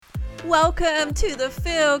Welcome to the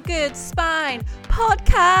Feel Good Spine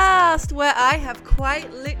podcast, where I have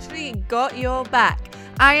quite literally got your back.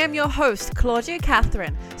 I am your host, Claudia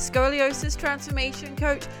Catherine, scoliosis transformation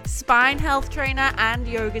coach, spine health trainer, and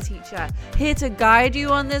yoga teacher, here to guide you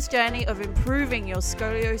on this journey of improving your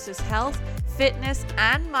scoliosis health, fitness,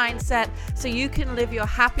 and mindset so you can live your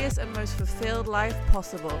happiest and most fulfilled life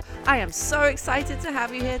possible. I am so excited to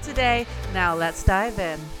have you here today. Now let's dive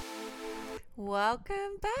in.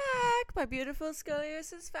 Welcome back, my beautiful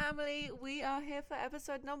scoliosis family. We are here for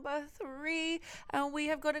episode number 3, and we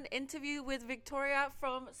have got an interview with Victoria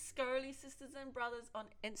from Scoli Sisters and Brothers on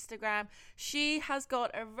Instagram. She has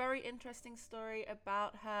got a very interesting story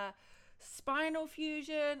about her spinal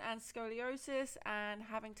fusion and scoliosis and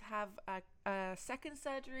having to have a second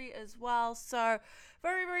surgery as well. So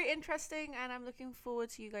very, very interesting, and I'm looking forward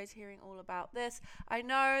to you guys hearing all about this. I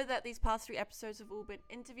know that these past 3 episodes have all been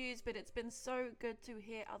interviews, but it's been so good to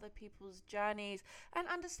hear other people's journeys and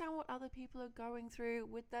understand what other people are going through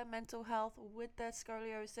with their mental health, with their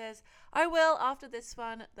scoliosis. I will, after this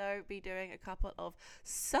one though, be doing a couple of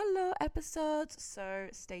solo episodes, so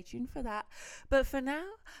stay tuned for that. But for now,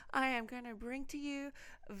 I am going to bring to you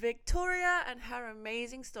Victoria and her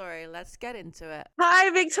amazing story. Let's get into it. Hi,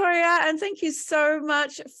 Victoria, and thank you so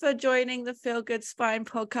much for joining the Feel Good Spine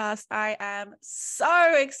podcast. I am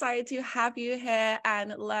so excited to have you here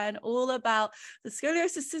and learn all about the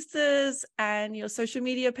Scoliosis Sisters and your social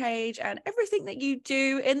media page and everything that you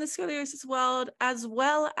do in the scoliosis world, as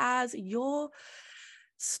well as your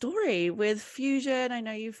story with fusion. I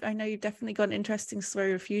know you've definitely got an interesting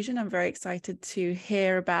story with fusion. I'm very excited to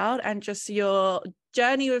hear about, and just your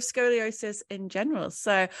journey with scoliosis in general.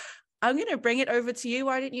 So I'm going to bring it over to you.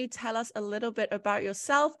 Why don't you tell us a little bit about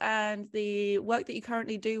yourself and the work that you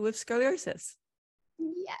currently do with scoliosis?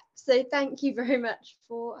 Yeah, so thank you very much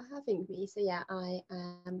for having me. So yeah, I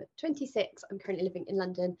am 26. I'm currently living in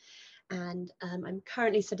London, and I'm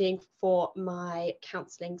currently studying for my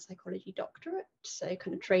counselling psychology doctorate, so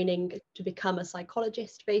kind of training to become a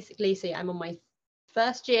psychologist basically. So yeah, I'm on my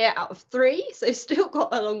first year out of 3, so still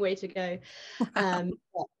got a long way to go.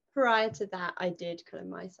 But prior to that, I did kind of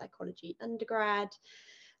my psychology undergrad.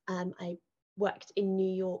 I worked in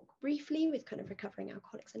New York briefly with kind of recovering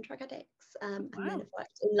alcoholics and drug addicts, and then I've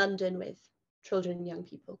worked in London with children and young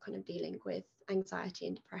people kind of dealing with anxiety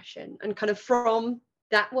and depression. And kind of from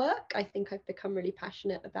that work, I think I've become really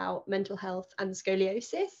passionate about mental health and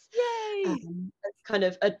scoliosis. Yay! That's kind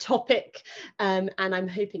of a topic, and I'm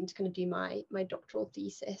hoping to kind of do my doctoral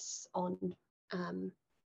thesis on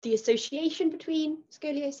the association between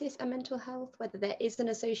scoliosis and mental health, whether there is an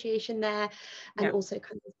association there, and also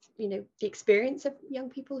kind of, the experience of young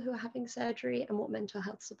people who are having surgery and what mental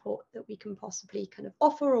health support that we can possibly kind of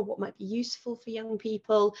offer, or what might be useful for young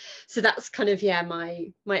people. So that's kind of,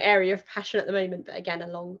 my area of passion at the moment, but again, a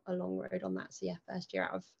long road on that. So yeah, first year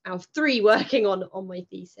out of 3 working on my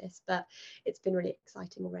thesis, but it's been really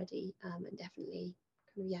exciting already, and definitely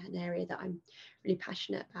an area that I'm really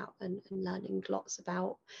passionate about and learning lots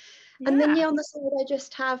about. And then on the side, I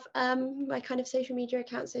just have my kind of social media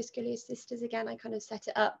account, so Scoliosis Sisters. Again, I kind of set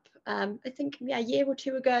it up I think a year or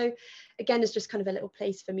 2 ago, again, as just kind of a little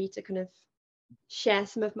place for me to kind of share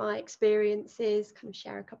some of my experiences, kind of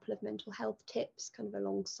share a couple of mental health tips kind of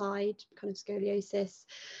alongside kind of scoliosis.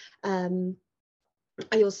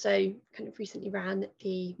 I also kind of recently ran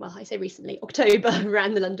October,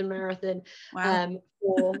 ran the London Marathon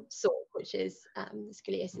for SORC, which is the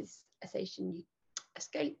Scoliosis Association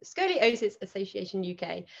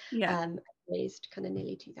UK. Raised kind of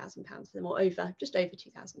nearly £2,000 for them, or just over £2,000,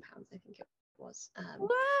 I think it was.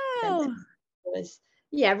 It was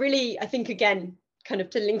really, I think, again, kind of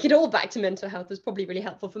to link it all back to mental health was probably really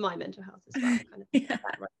helpful for my mental health as well, kind of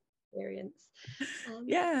that right experience.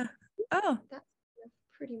 That's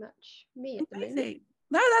pretty much me at the moment.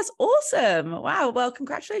 No, that's awesome. Wow. Well,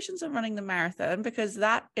 congratulations on running the marathon, because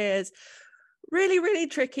that is really, really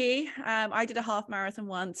tricky. I did a half marathon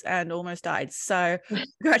once and almost died. So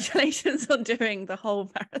congratulations on doing the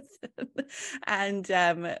whole marathon. And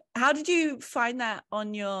how did you find that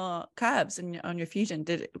on your curbs and on your fusion?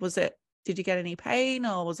 Did you get any pain,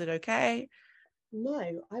 or was it okay? No,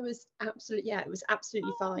 it was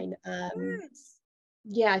absolutely fine.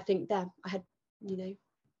 I think that I had,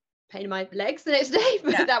 pain in my legs the next day,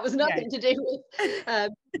 but that was nothing to do with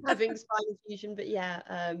having spinal fusion. But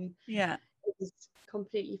it was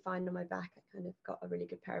completely fine on my back. I kind of got a really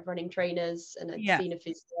good pair of running trainers, and I'd seen a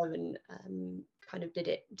physio and kind of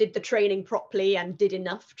did the training properly and did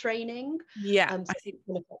enough training. So I think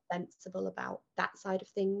kind of got sensible about that side of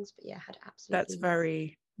things. But had absolutely that's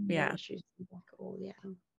very no issues with the back at all.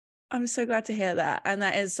 I'm so glad to hear that. And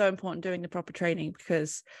that is so important, doing the proper training,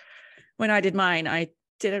 because when I did mine, I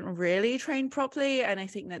didn't really train properly. And I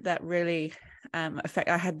think that really I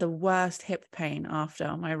had the worst hip pain after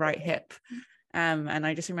on my right hip. And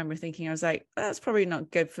I just remember thinking, I was like, that's probably not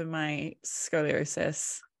good for my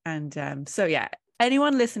scoliosis. And so, yeah,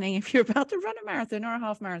 anyone listening, if you're about to run a marathon or a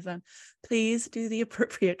half marathon, please do the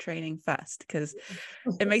appropriate training first, because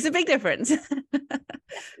it makes a big difference.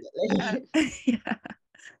 Yeah.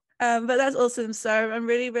 But that's awesome. So I'm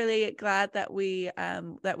really, really glad that we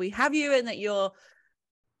have you, and that you're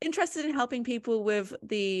interested in helping people with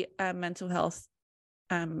the mental health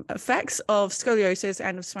effects of scoliosis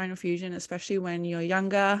and of spinal fusion, especially when you're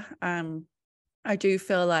younger. I do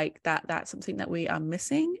feel like that's something that we are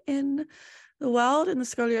missing in the world, in the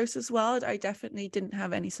scoliosis world. I definitely didn't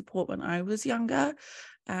have any support when I was younger.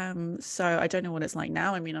 So I don't know what it's like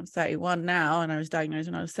now. I mean, I'm 31 now, and I was diagnosed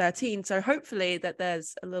when I was 13. So hopefully that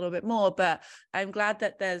there's a little bit more, but I'm glad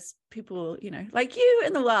that there's people, like you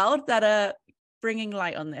in the world, that are bringing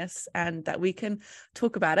light on this, and that we can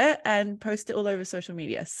talk about it and post it all over social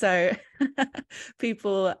media, so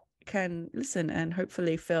people can listen and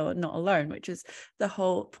hopefully feel not alone, which is the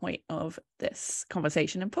whole point of this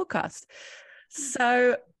conversation and podcast.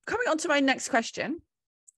 So coming on to my next question,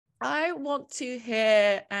 I want to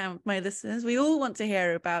hear, my listeners, we all want to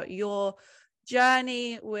hear about your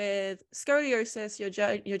journey with scoliosis,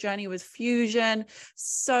 your journey with fusion.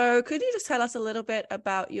 So could you just tell us a little bit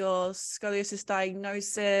about your scoliosis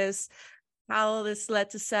diagnosis, how this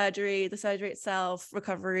led to surgery, the surgery itself,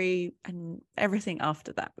 recovery, and everything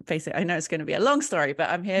after that? Basically, I know it's going to be a long story,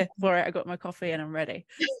 but I'm here for it. I got my coffee and I'm ready.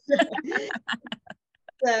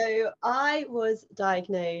 So I was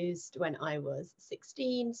diagnosed when I was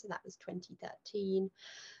 16, so that was 2013.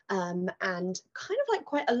 And kind of like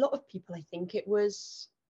quite a lot of people, I think it was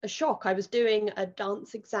a shock. I was doing a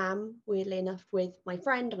dance exam, weirdly enough, with my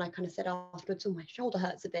friend, and I kind of said afterwards, oh, my shoulder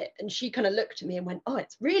hurts a bit. And she kind of looked at me and went, oh,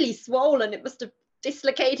 it's really swollen. It must have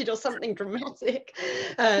dislocated or something dramatic.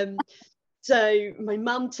 So my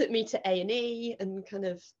mum took me to A&E, and kind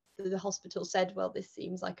of the hospital said, well, this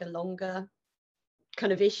seems like a longer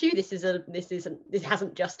kind of issue. This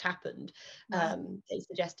hasn't just happened. Wow. They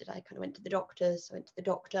suggested I kind of went to the doctor, so I went to the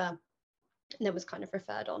doctor, and then was kind of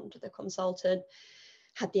referred on to the consultant,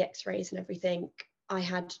 had the x-rays and everything. I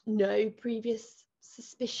had no previous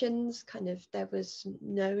suspicions, kind of there was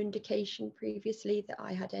no indication previously that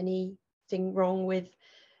I had anything wrong with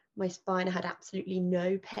my spine. I had absolutely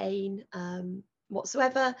no pain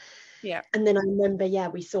whatsoever. Yeah. And then I remember,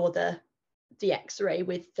 we saw the x-ray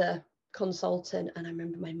with the consultant, and I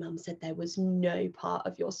remember my mum said there was no part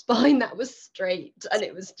of your spine that was straight, and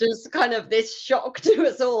it was just kind of this shock to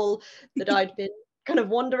us all that I'd been kind of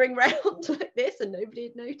wandering around like this and nobody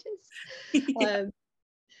had noticed. Yeah.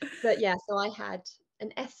 But so I had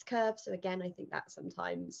an S curve, so again I think that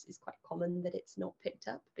sometimes is quite common that it's not picked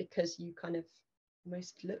up because you kind of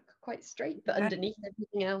almost look quite straight, but underneath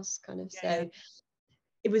everything else kind of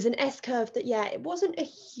it was an S curve that it wasn't a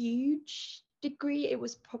huge degree. It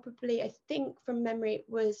was probably, I think from memory, it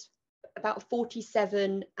was about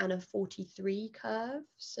 47 and a 43 curve,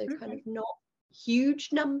 so kind of not huge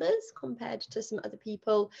numbers compared to some other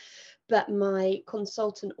people. But my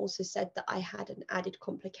consultant also said that I had an added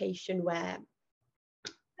complication where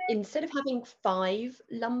instead of having 5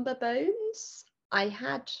 lumbar bones, I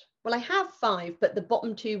have 5, but the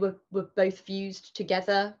bottom 2 were both fused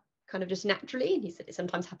together kind of just naturally. And he said it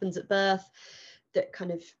sometimes happens at birth, that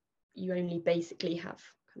kind of you only basically have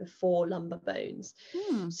kind of 4 lumbar bones.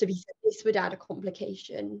 So he said this would add a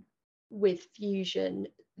complication with fusion,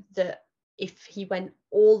 that if he went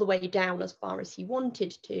all the way down as far as he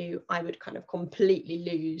wanted to, I would kind of completely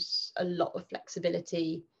lose a lot of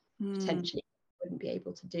flexibility. Potentially wouldn't be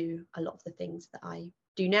able to do a lot of the things that I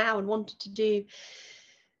do now and wanted to do.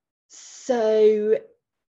 So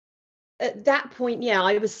at that point,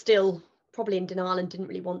 I was still probably in denial and didn't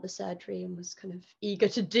really want the surgery, and was kind of eager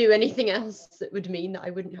to do anything else that would mean that I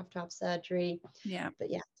wouldn't have to have surgery. But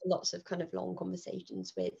lots of kind of long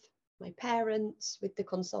conversations with my parents, with the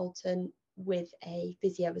consultant, with a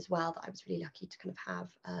physio as well that I was really lucky to kind of have,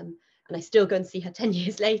 and I still go and see her 10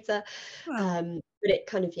 years later. Wow. But it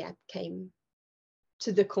kind of came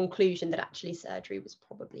to the conclusion that actually surgery was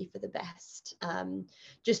probably for the best,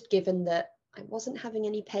 just given that I wasn't having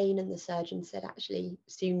any pain, and the surgeon said, actually,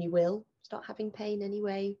 soon you will start having pain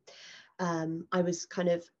anyway. I was kind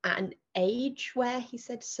of at an age where he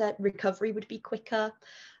said recovery would be quicker.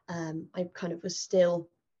 I kind of was still,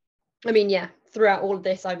 throughout all of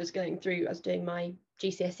this, I was doing my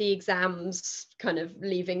GCSE exams, kind of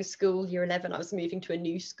leaving school, year 11. I was moving to a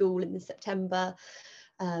new school in September.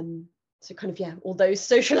 So kind of, yeah, all those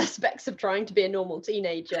social aspects of trying to be a normal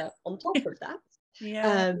teenager on top of that.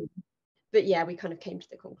 Yeah. But yeah, we kind of came to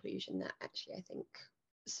the conclusion that actually I think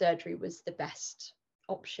surgery was the best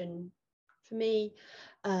option for me.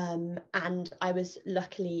 And I was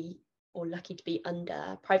lucky to be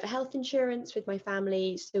under private health insurance with my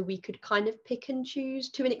family, so we could kind of pick and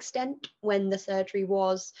choose to an extent when the surgery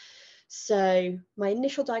was. So my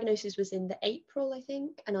initial diagnosis was in the April, I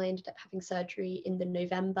think, and I ended up having surgery in the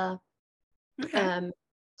November. Okay.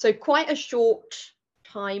 So quite a short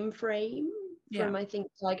time frame Yeah. from, I think,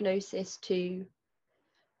 diagnosis to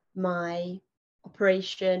my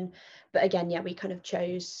operation. But again, yeah, we kind of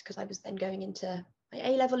chose, because I was then going into my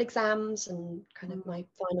A-level exams and kind of my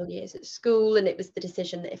final years at school, and it was the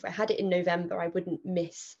decision that if I had it in November, I wouldn't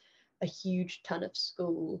miss a huge ton of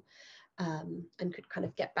school, and could kind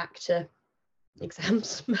of get back to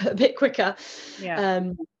exams a bit quicker. Yeah.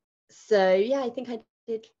 So yeah, I think I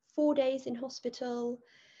did 4 days in hospital,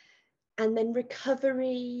 and then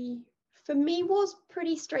recovery for me was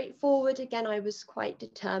pretty straightforward. Again, I was quite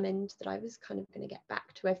determined that I was kind of going to get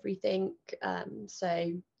back to everything.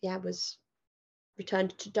 So yeah, I was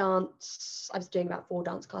returned to dance. I was doing about 4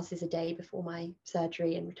 dance classes a day before my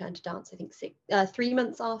surgery, and returned to dance, I think 3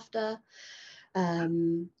 months after.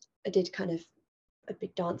 I did kind of a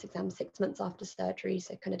big dance exam 6 months after surgery,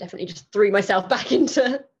 so kind of definitely just threw myself back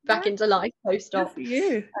into life Good post-op. for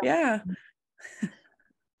you. Yeah.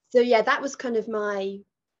 So yeah, that was kind of my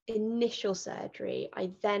initial surgery.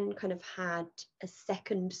 I then kind of had a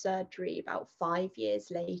second surgery about 5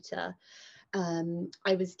 years later.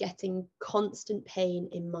 I was getting constant pain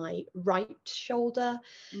in my right shoulder.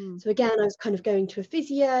 So again, I was kind of going to a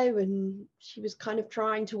physio, and she was kind of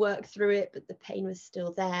trying to work through it, but the pain was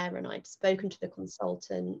still there. And I'd spoken to the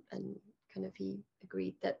consultant, and kind of he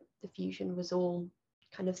agreed that the fusion was all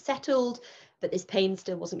kind of settled, but this pain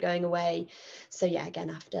still wasn't going away. So yeah, again,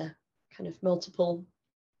 after kind of multiple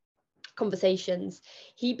conversations,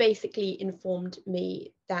 he basically informed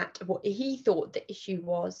me that what he thought the issue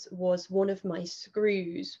was one of my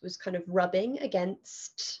screws was kind of rubbing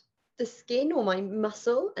against the skin or my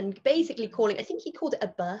muscle, and basically calling, I think he called it a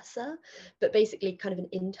bursa, but basically kind of an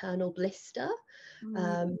internal blister,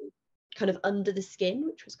 kind of under the skin,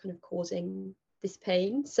 which was kind of causing this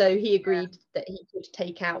pain. So he agreed that he could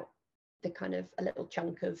take out the kind of a little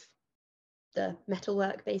chunk of the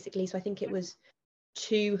metalwork, basically. So I think it was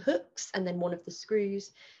 2 hooks and then one of the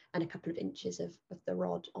screws, and a couple of inches of the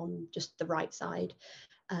rod on just the right side.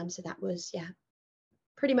 So that was, yeah,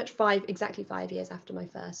 pretty much exactly 5 years after my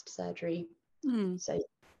first surgery. So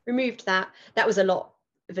removed that. That was a lot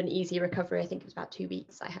of an easy recovery. I think it was about 2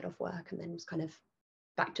 weeks I had off work, and then was kind of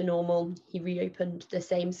back to normal. He reopened the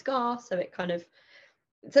same scar, so it kind of,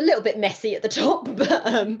 it's a little bit messy at the top, but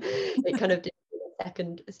it kind of did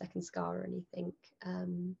a second scar or anything.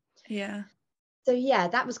 Yeah. So yeah,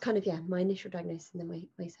 that was kind of, yeah, my initial diagnosis, and then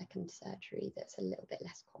my second surgery that's a little bit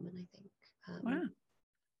less common, I think. Wow.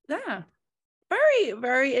 Yeah. Very,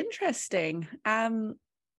 very interesting.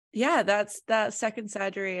 Yeah, that's that second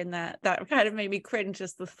surgery, and that kind of made me cringe,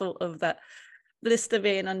 just the thought of that blister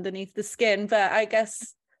being underneath the skin. But I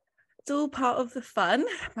guess it's all part of the fun,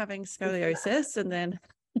 having scoliosis, and then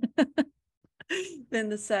then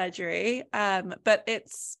the surgery. But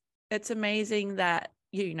it's amazing that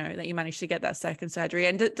you know that you managed to get that second surgery.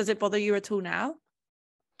 And does it bother you at all now?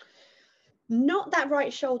 Not that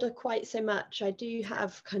right shoulder quite so much. I do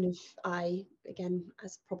have kind of, again,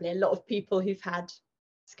 as probably a lot of people who've had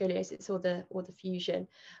scoliosis or the fusion,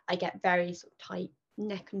 I get very sort of tight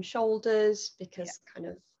neck and shoulders, because kind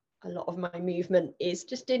of a lot of my movement is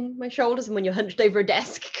just in my shoulders, and when you're hunched over a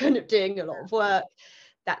desk kind of doing a lot of work,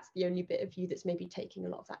 that's the only bit of you that's maybe taking a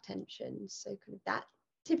lot of that tension. So kind of that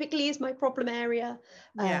typically is my problem area.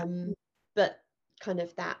 But kind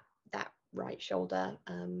of that right shoulder,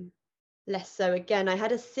 less so. Again, I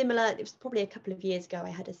had a similar, it was probably a couple of years ago, I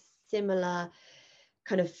had a similar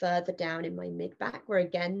kind of further down in my mid back, where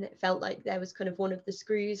again it felt like there was kind of one of the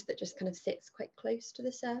screws that just kind of sits quite close to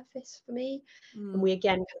the surface for me. And we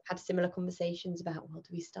again kind of had similar conversations about, well, do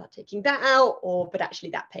we start taking that out, or, but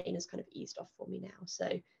actually that pain has kind of eased off for me now, so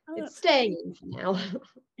it's staying in for now.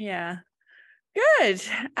 Yeah. Good.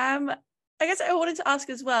 I guess I wanted to ask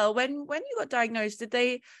as well, when you got diagnosed, did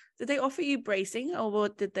they offer you bracing, or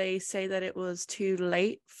did they say that it was too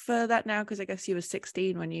late for that now? Because I guess you were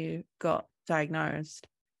 16 when you got diagnosed.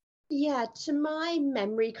 Yeah, to my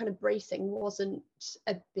memory, kind of bracing wasn't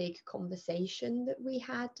a big conversation that we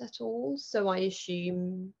had at all. So I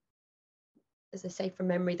assume, as I say from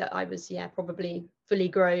memory, that I was, yeah, probably fully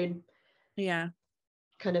grown. Yeah.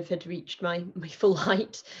 Kind of had reached my full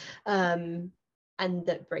height. and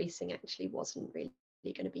that bracing actually wasn't really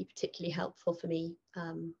going to be particularly helpful for me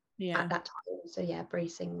at that time. So yeah,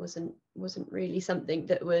 bracing wasn't really something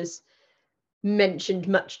that was mentioned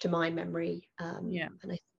much to my memory, and I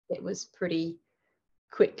think it was pretty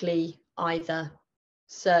quickly either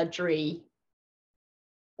surgery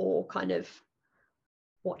or kind of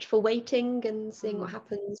watchful waiting and seeing what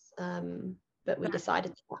happens, but we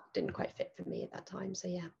decided that didn't quite fit for me at that time, so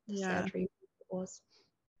yeah, the surgery was.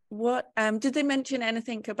 What did they mention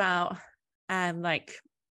anything about like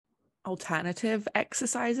alternative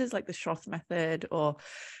exercises like the Schroth method or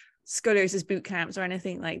scoliosis boot camps or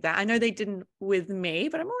anything like that? I know they didn't with me,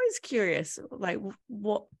 but I'm always curious, like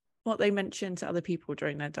what they mentioned to other people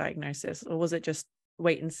during their diagnosis, or was it just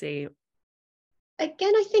wait and see?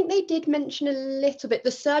 Again, I think they did mention a little bit.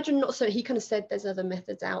 The surgeon, not so, he kind of said there's other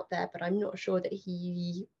methods out there, but I'm not sure that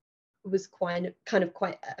he was quite at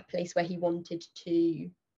a place where he wanted to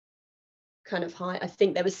kind of high. I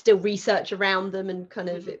think there was still research around them, and kind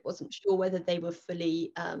of it wasn't sure whether they were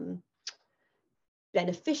fully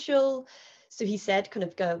beneficial. So he said, kind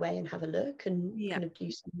of go away and have a look and kind of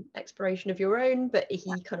do some exploration of your own, but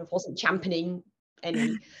he kind of wasn't championing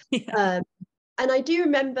any. And I do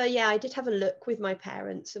remember, I did have a look with my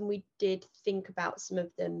parents and we did think about some of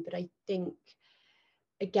them, but I think,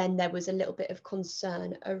 again, there was a little bit of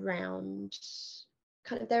concern around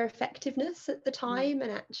kind of their effectiveness at the time,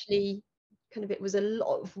 and actually kind of it was a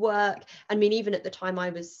lot of work. I mean, even at the time I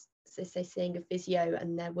was, seeing a physio,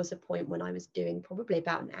 and there was a point when I was doing probably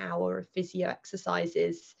about an hour of physio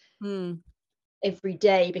exercises every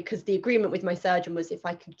day, because the agreement with my surgeon was if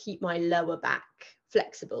I could keep my lower back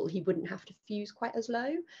flexible, he wouldn't have to fuse quite as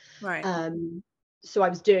low. So I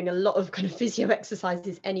was doing a lot of kind of physio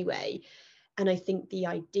exercises anyway. And I think the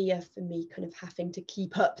idea for me kind of having to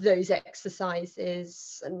keep up those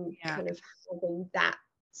exercises and kind of having that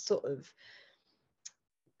sort of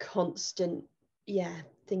constant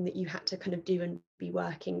thing that you had to kind of do and be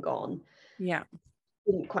working on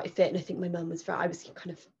didn't quite fit. And I think my mum I was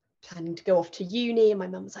kind of planning to go off to uni, and my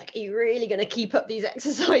mum was like, are you really going to keep up these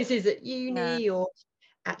exercises at uni? Or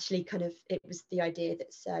actually kind of it was the idea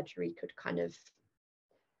that surgery could kind of,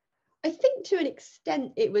 I think to an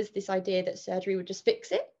extent it was this idea that surgery would just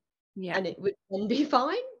fix it and it would then be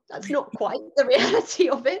fine. That's not quite the reality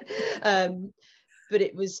of it, but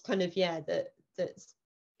it was kind of that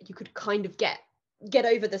you could kind of get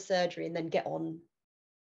over the surgery and then get on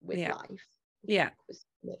with life. Was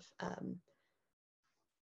kind of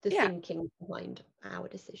the thinking behind our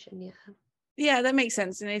decision. That makes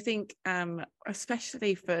sense. And I think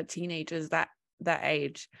especially for teenagers that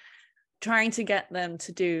age, trying to get them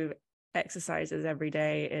to do exercises every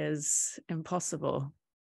day is impossible,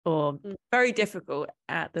 or very difficult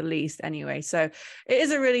at the least anyway. So it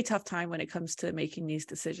is a really tough time when it comes to making these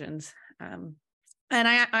decisions, and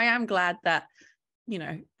I am glad that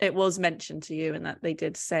it was mentioned to you and that they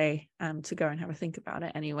did say to go and have a think about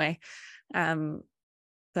it anyway.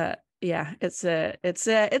 But it's a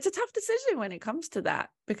tough decision when it comes to that,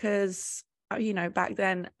 because back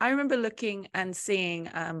then I remember looking and seeing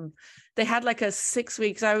they had like a 6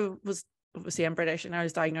 weeks. I'm British and I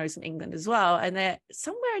was diagnosed in England as well, and there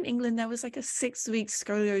somewhere in England there was like a 6-week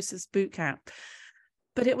scoliosis boot camp,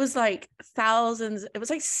 but it was like thousands. It was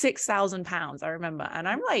like £6,000, I remember, and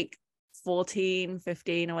I'm like 14,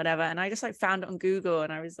 15 or whatever, and I just like found it on Google,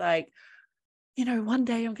 and I was like, one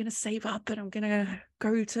day I'm going to save up and I'm going to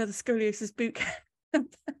go to the scoliosis boot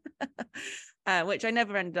camp, which I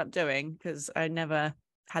never ended up doing because I never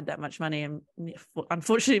had that much money, and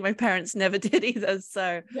unfortunately my parents never did either,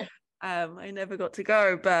 so I never got to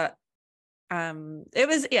go. But it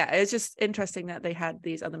was just interesting that they had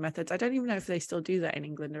these other methods. I don't even know if they still do that in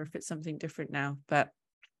England or if it's something different now, but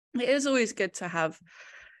it is always good to have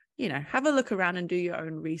a look around and do your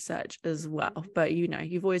own research as well. But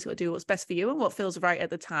you've always got to do what's best for you and what feels right at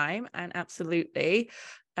the time. And absolutely,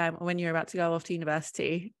 when you're about to go off to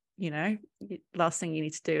university, last thing you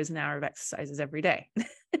need to do is an hour of exercises every day.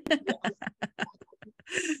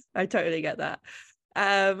 I totally get that.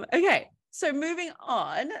 Okay, so moving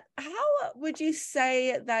on, how would you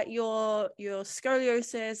say that your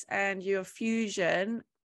scoliosis and your fusion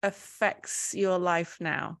affects your life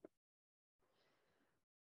now?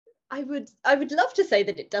 I would love to say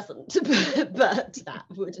that it doesn't, but that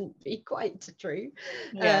wouldn't be quite true.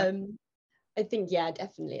 I think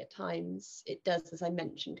definitely at times it does, as I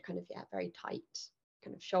mentioned, kind of very tight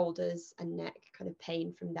kind of shoulders and neck, kind of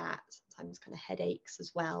pain from that, sometimes kind of headaches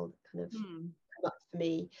as well, kind of come up for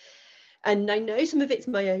me. And I know some of it's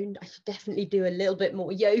my own. I should definitely do a little bit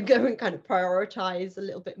more yoga and kind of prioritize a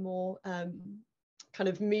little bit more kind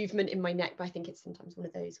of movement in my neck, but I think it's sometimes one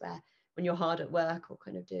of those where when you're hard at work or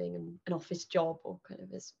kind of doing an office job, or kind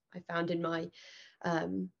of, as I found in my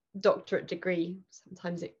doctorate degree,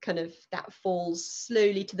 sometimes it kind of, that falls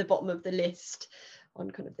slowly to the bottom of the list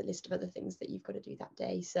on kind of the list of other things that you've got to do that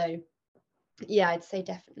day. So yeah, I'd say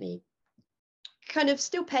definitely kind of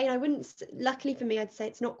still pain. I wouldn't, luckily for me, I'd say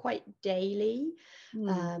it's not quite daily.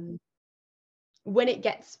 When it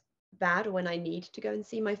gets bad, or when I need to go and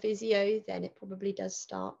see my physio, then it probably does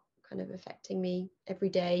start kind of affecting me every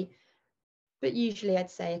day. But usually I'd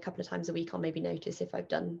say a couple of times a week I'll maybe notice if I've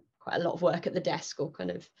done quite a lot of work at the desk, or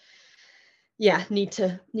kind of, yeah, need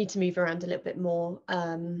to move around a little bit more.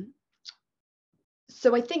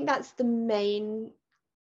 So I think that's the main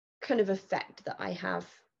kind of effect that I have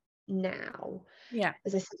now. Yeah.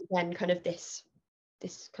 As I said, again, kind of this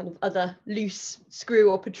kind of other loose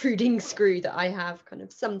screw or protruding screw that I have kind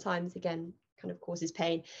of sometimes, again, kind of causes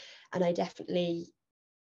pain. And I definitely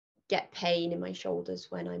get pain in my shoulders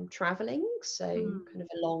when I'm traveling. So kind of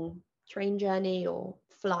a long train journey or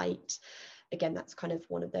flight. Again, that's kind of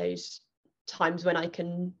one of those times when I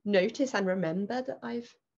can notice and remember that I've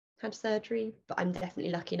had surgery, but I'm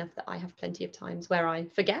definitely lucky enough that I have plenty of times where I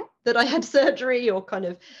forget that I had surgery, or kind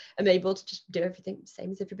of am able to just do everything the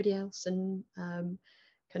same as everybody else, and kind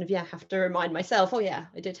of, yeah, have to remind myself, oh yeah,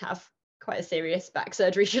 I did have quite a serious back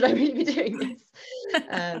surgery, should I really be doing this?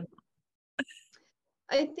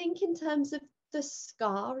 I think in terms of the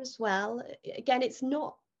scar as well, again, it's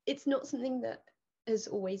not something that has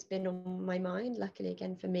always been on my mind. Luckily,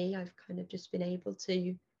 again, for me, I've kind of just been able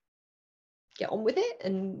to get on with it,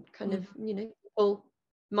 and kind of, people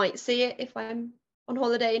might see it if I'm on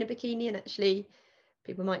holiday in a bikini, and actually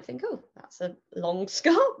people might think, oh, that's a long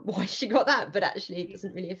scar, why has she got that? But actually it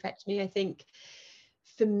doesn't really affect me. I think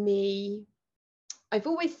for me, I've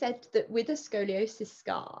always said that with a scoliosis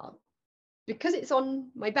scar, because it's on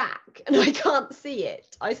my back and I can't see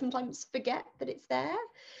it, I sometimes forget that it's there.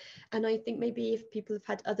 And I think maybe if people have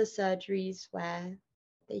had other surgeries where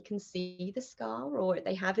they can see the scar, or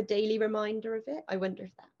they have a daily reminder of it, I wonder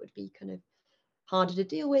if that would be kind of harder to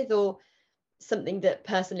deal with, or something that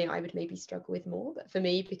personally I would maybe struggle with more. But for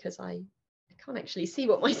me, because I can't actually see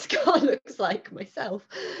what my scar looks like myself,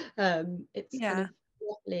 it's kind of,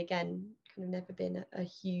 luckily, again, kind of never been a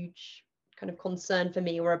huge kind of concern for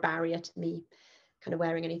me, or a barrier to me kind of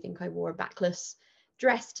wearing anything. I wore a backless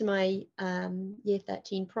dress to my year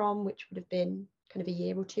 13 prom, which would have been kind of a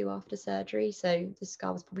year or two after surgery, so the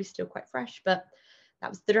scar was probably still quite fresh, but that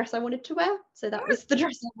was the dress I wanted to wear, so that was the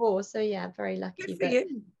dress I wore. So yeah, very lucky. But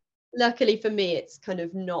luckily for me, it's kind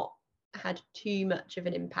of not had too much of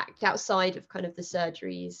an impact outside of kind of the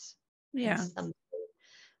surgeries. Yeah.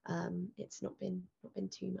 It's not been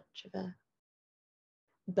too much of a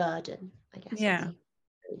burden, I guess. Yeah.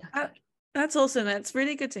 That's awesome. That's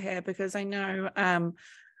really good to hear, because I know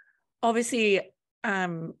obviously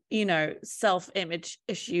self-image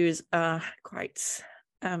issues are quite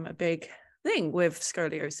a big thing with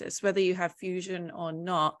scoliosis, whether you have fusion or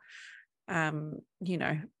not.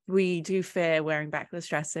 We do fear wearing backless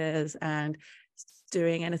dresses and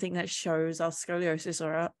doing anything that shows our scoliosis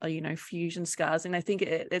or our fusion scars. And I think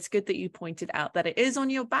it's good that you pointed out that it is on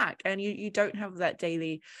your back, and you don't have that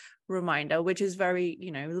daily reminder, which is very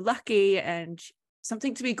lucky, and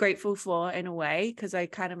something to be grateful for in a way, because I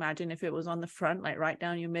can't imagine if it was on the front, like right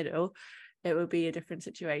down your middle, it would be a different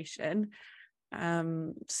situation.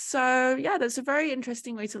 So yeah, that's a very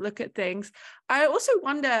interesting way to look at things. I also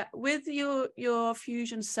wonder, with your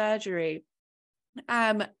fusion surgery,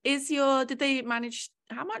 how much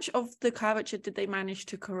of the curvature did they manage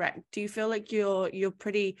to correct? Do you feel like you're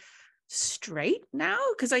pretty straight now?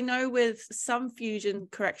 Because I know with some fusion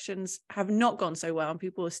corrections have not gone so well, and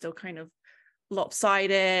people are still kind of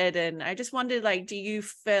lopsided, and I just wondered, like, do you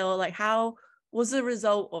feel like, how was the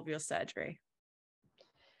result of your surgery?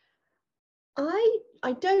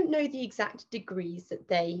 I don't know the exact degrees that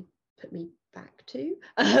they put me back to,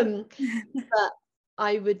 but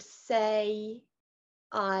I would say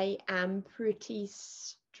I am pretty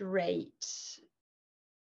straight.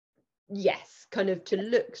 Yes, kind of, to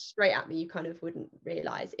look straight at me, you kind of wouldn't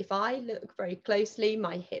realize. If I look very closely,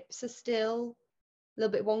 my hips are still a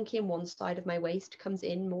little bit wonky, and one side of my waist comes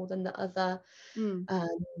in more than the other.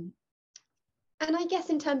 And I guess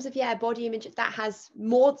in terms of, body image, that has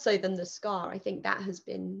more so than the scar. I think that has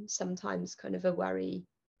been sometimes kind of a worry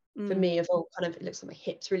for me, of, oh, kind of, it looks like my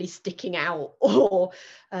hips really sticking out, or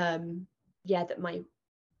that my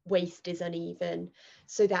waist is uneven.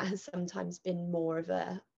 So that has sometimes been more of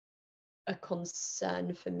a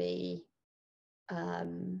concern for me.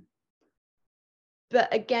 But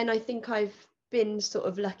again, I think I've been sort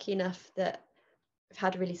of lucky enough that I've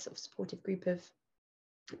had a really sort of supportive group of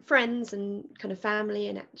friends and kind of family,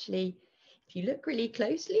 and actually if you look really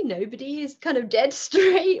closely, nobody is kind of dead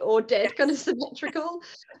straight or dead kind of symmetrical.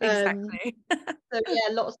 Exactly. So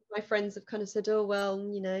yeah, lots of my friends have kind of said, oh well,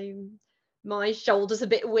 you know, my shoulder's a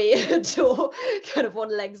bit weird, or kind of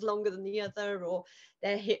one leg's longer than the other, or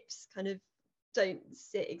their hips kind of don't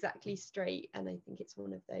sit exactly straight. And I think it's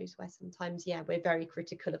one of those where sometimes, yeah, we're very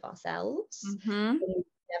critical of ourselves. Mm-hmm. And we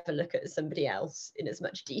never look at somebody else in as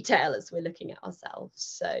much detail as we're looking at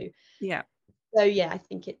ourselves. Yeah. So yeah, I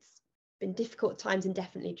think it's been difficult times, and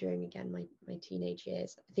definitely during, again, my teenage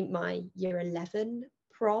years. I think my year 11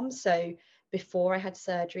 prom, so before I had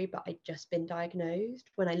surgery, but I'd just been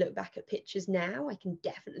diagnosed. When I look back at pictures now, I can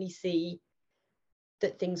definitely see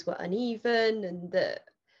that things were uneven,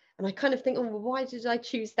 and I kind of think, oh, well, why did I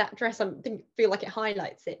choose that dress? Feel like it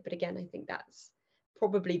highlights it. But again, I think that's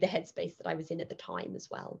probably the headspace that I was in at the time as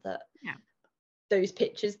well, that Yeah. those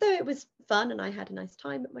pictures, though it was fun and I had a nice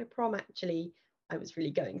time at my prom, actually I was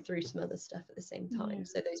really going through some other stuff at the same time. Yeah.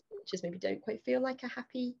 So those pictures maybe don't quite feel like a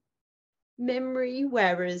happy memory,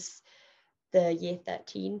 whereas the year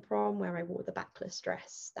 13 prom, where I wore the backless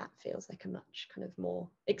dress, that feels like a much kind of more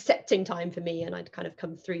accepting time for me, and I'd kind of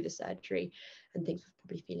come through the surgery and things were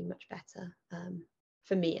probably feeling much better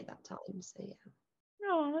for me at that time. So yeah.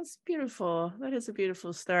 Oh, that's beautiful. That is a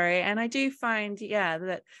beautiful story. And I do find, yeah,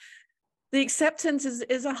 that the acceptance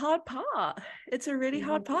is a hard part. It's a really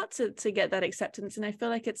hard part to get that acceptance. And I feel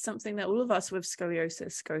like it's something that all of us with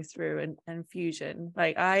scoliosis go through, and fusion.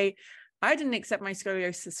 Like I didn't accept my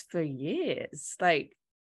scoliosis for years. Like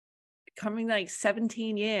coming like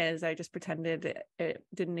 17 years, I just pretended it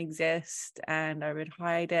didn't exist and I would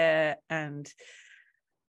hide it. And,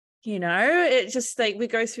 you know, it just like we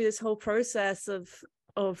go through this whole process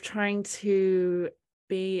of trying to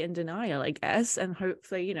be in denial, I guess, and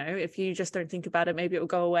hopefully, you know, if you just don't think about it, maybe it will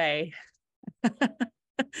go away.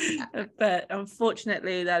 But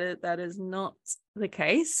unfortunately that is not the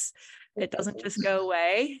case. It doesn't just go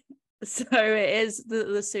away. So it is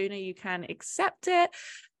the sooner you can accept it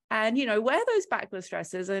and, you know, wear those backless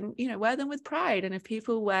dresses and, you know, wear them with pride. And if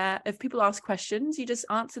people ask questions, you just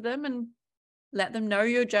answer them and let them know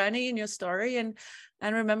your journey and your story, and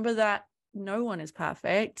remember that no one is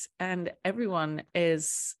perfect and everyone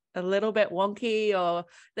is a little bit wonky, or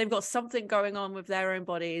they've got something going on with their own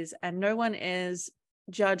bodies, and no one is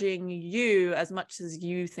judging you as much as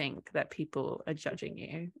you think that people are judging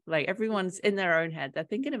you. Like everyone's in their own head, they're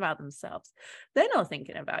thinking about themselves, they're not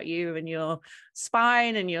thinking about you and your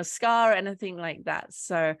spine and your scar or anything like that.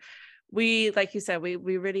 So we, like you said, we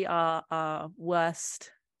really are our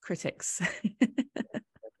worst critics.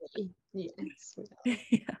 Yes.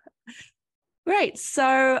 Yeah. Great.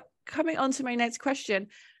 So coming on to my next question,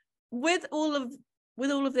 with all of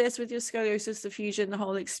this, with your scoliosis, the fusion, the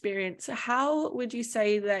whole experience, how would you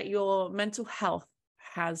say that your mental health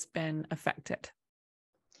has been affected?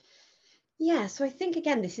 Yeah, so I think,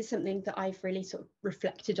 again, this is something that I've really sort of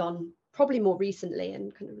reflected on probably more recently,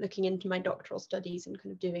 and kind of looking into my doctoral studies and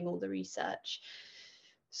kind of doing all the research.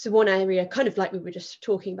 So one area, kind of like we were just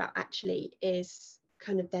talking about actually, is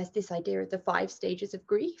kind of there's this idea of the 5 stages of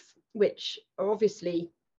grief, which are obviously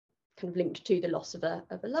kind of linked to the loss of a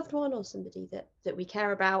loved one or somebody that we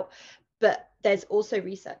care about. But there's also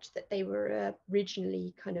research that they were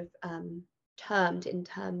originally kind of termed in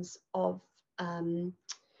terms of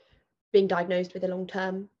being diagnosed with a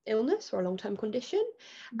long-term illness or a long-term condition.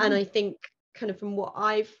 And I think kind of from what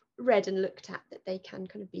I've read and looked at, that they can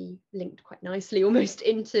kind of be linked quite nicely almost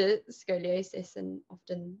into scoliosis, and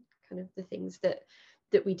often kind of the things that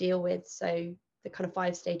we deal with. So the kind of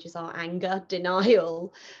 5 stages are anger,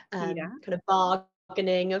 denial, Yeah. kind of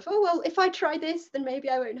bargaining of, oh well, if I try this then maybe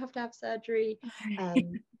I won't have to have surgery,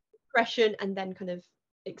 depression, and then kind of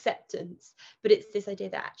acceptance. But it's this idea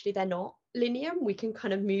that actually they're not linear, we can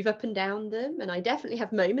kind of move up and down them. And I definitely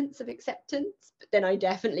have moments of acceptance, but then I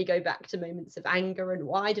definitely go back to moments of anger, and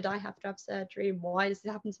why did I have to have surgery, and why does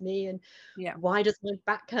this happen to me, and Yeah. why does my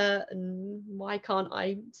back hurt, and why can't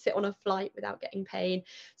I sit on a flight without getting pain.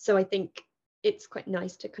 So I think it's quite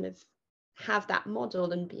nice to kind of have that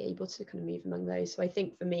model and be able to kind of move among those. So I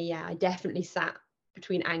think for me, yeah, I definitely sat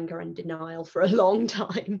between anger and denial for a long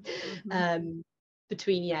time.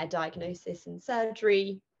 Between diagnosis and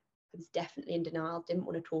surgery, I was definitely in denial, didn't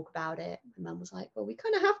want to talk about it. My mum was like, well, we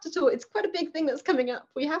kind of have to talk, it's quite a big thing that's coming up,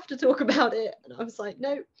 we have to talk about it. And I was like,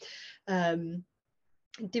 no.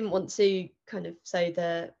 Didn't want to kind of, so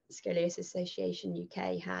the Scoliosis Association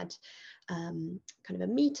UK had kind of a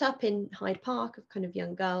meetup in Hyde Park of kind of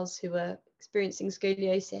young girls who were experiencing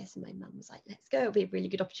scoliosis, and my mum was like, let's go, it'll be a really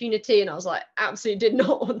good opportunity. And I was like, absolutely did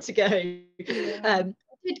not want to go.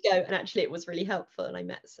 did go, and actually it was really helpful, and I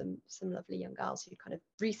met some lovely young girls who kind of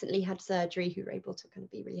recently had surgery who were able to kind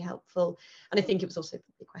of be really helpful, and I think it was also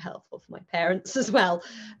probably quite helpful for my parents as well.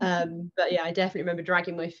 But yeah, I definitely remember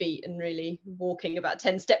dragging my feet and really walking about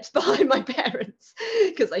 10 steps behind my parents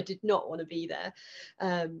because I did not want to be there.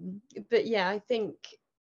 But yeah, I think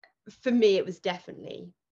for me it was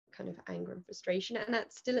definitely kind of anger and frustration, and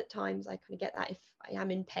that's still at times I kind of get that if I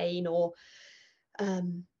am in pain, or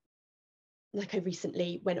like I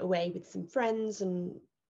recently went away with some friends and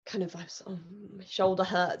kind of my shoulder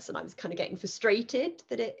hurts, and I was kind of getting frustrated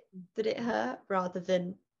that it hurt, rather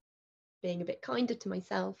than being a bit kinder to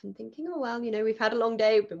myself and thinking, oh well, we've had a long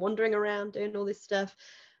day, we've been wandering around doing all this stuff,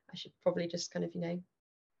 I should probably just kind of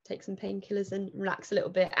take some painkillers and relax a little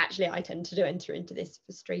bit. Actually, I tend to enter into this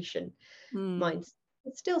frustration mindset.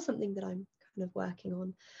 It's still something that I'm kind of working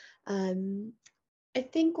on. I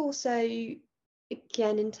think also,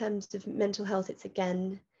 again, in terms of mental health, it's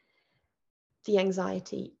again the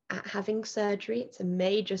anxiety at having surgery. It's a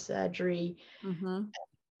major surgery,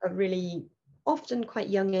 a really often quite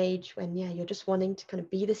young age, when you're just wanting to kind of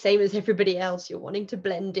be the same as everybody else, you're wanting to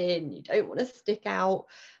blend in, you don't want to stick out,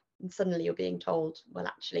 and suddenly you're being told, well,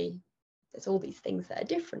 actually there's all these things that are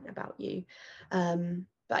different about you.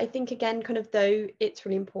 But I think, again, kind of, though, it's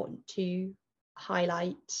really important to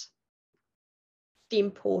highlight the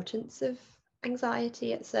importance of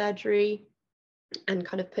anxiety at surgery, and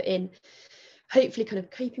kind of put in, hopefully, kind of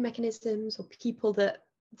coping mechanisms, or people that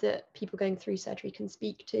people going through surgery can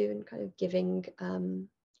speak to, and kind of giving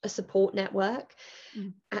a support network.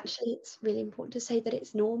 Actually, it's really important to say that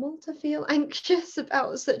it's normal to feel anxious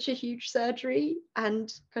about such a huge surgery,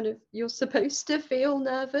 and kind of you're supposed to feel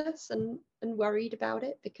nervous and worried about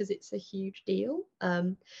it, because it's a huge deal,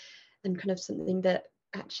 and kind of something that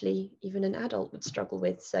actually even an adult would struggle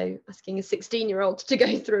with. So asking a 16-year-old to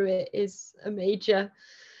go through it is a major,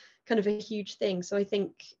 kind of a huge thing. So I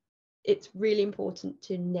think it's really important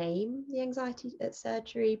to name the anxiety at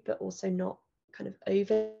surgery, but also not kind of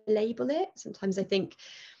over label it. Sometimes I think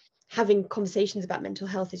having conversations about mental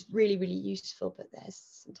health is really, really useful, but there's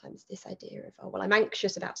sometimes this idea of, oh well, I'm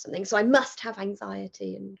anxious about something, so I must have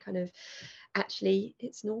anxiety, and kind of actually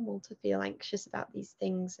it's normal to feel anxious about these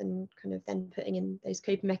things, and kind of then putting in those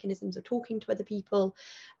coping mechanisms of talking to other people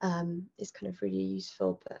is kind of really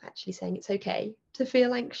useful. But actually saying it's okay to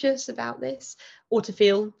feel anxious about this, or to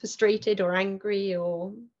feel frustrated or angry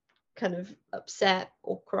or kind of upset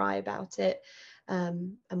or cry about it,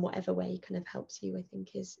 and whatever way kind of helps you, I think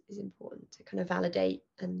is important to kind of validate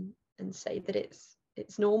and say that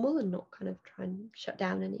it's normal, and not kind of try and shut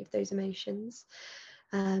down any of those emotions.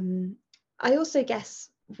 I also guess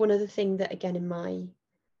one other thing that, again, in my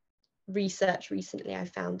research recently, I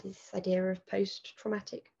found is this idea of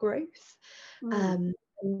post-traumatic growth.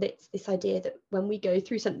 And it's this idea that when we go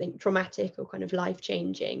through something traumatic or kind of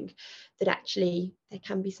life-changing, that actually there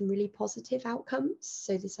can be some really positive outcomes.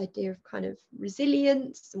 So this idea of kind of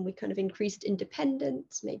resilience, and we kind of increased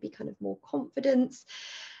independence, maybe kind of more confidence.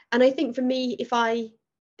 And I think for me, if I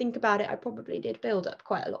think about it, I probably did build up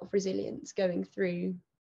quite a lot of resilience going through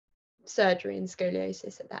surgery and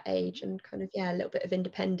scoliosis at that age, and kind of a little bit of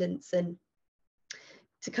independence. And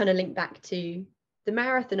to kind of link back to the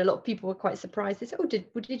marathon, a lot of people were quite surprised. They said, oh,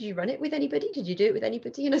 did you run it with anybody? Did you do it with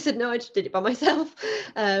anybody? And I said, no, I just did it by myself.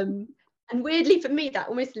 And weirdly for me, that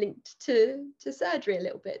almost linked to surgery a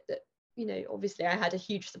little bit, that obviously I had a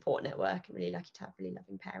huge support network, and really lucky to have really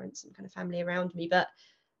loving parents and kind of family around me, but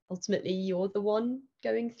ultimately you're the one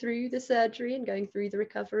going through the surgery and going through the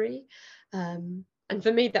recovery. And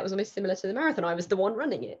for me, that was almost similar to the marathon. I was the one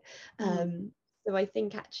running it. So I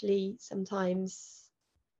think actually sometimes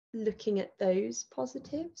looking at those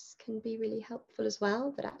positives can be really helpful as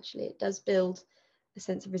well, that actually it does build a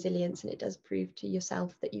sense of resilience, and it does prove to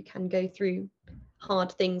yourself that you can go through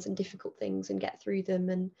hard things and difficult things and get through them,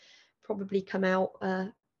 and probably come out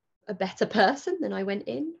a better person than I went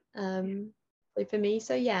in. So for me,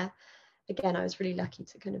 again, I was really lucky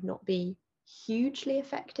to kind of not be hugely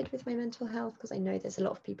affected with my mental health, because I know there's a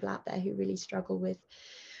lot of people out there who really struggle with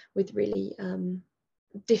really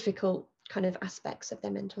difficult kind of aspects of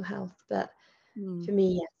their mental health. But for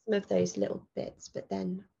me, some of those little bits, but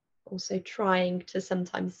then also trying to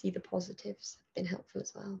sometimes see the positives, have been helpful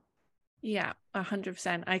as well. Yeah,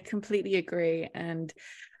 100%. I completely agree. And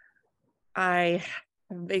I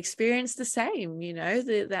have experienced the same,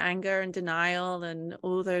 the anger and denial and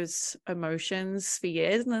all those emotions for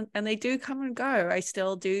years. And they do come and go. I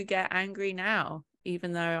still do get angry now,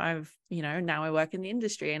 even though I've, now I work in the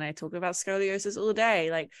industry and I talk about scoliosis all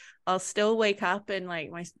day. Like, I'll still wake up and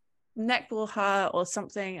like my neck will hurt or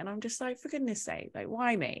something. And I'm just like, for goodness sake, like,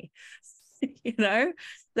 why me? you know,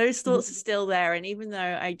 those thoughts are still there. And even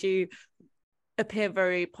though I do appear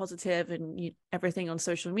very positive and everything on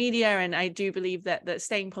social media, and I do believe that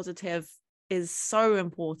staying positive is so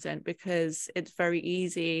important, because it's very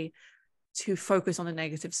easy to focus on the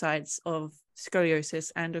negative sides of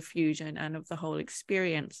scoliosis and of fusion and of the whole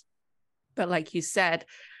experience. But like you said,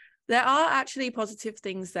 there are actually positive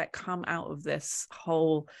things that come out of this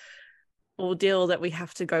whole ordeal that we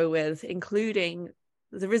have to go with, including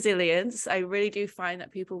the resilience. I really do find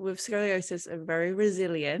that people with scoliosis are very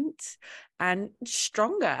resilient and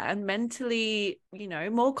stronger and mentally,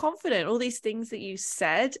 more confident. All these things that you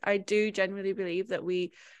said, I do genuinely believe that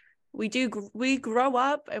we grow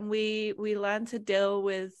up and we learn to deal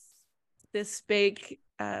with this big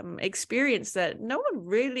experience that no one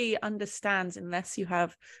really understands unless you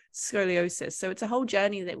have scoliosis. So it's a whole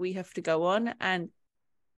journey that we have to go on, and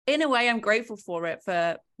in a way I'm grateful for it,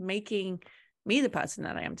 for making me the person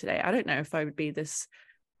that I am today. I don't know if I would be this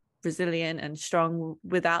resilient and strong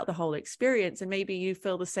without the whole experience, and maybe you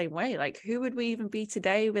feel the same way. Like, who would we even be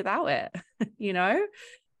today without it?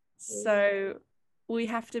 So we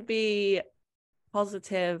have to be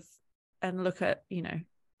positive and look at,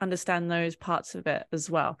 understand those parts of it as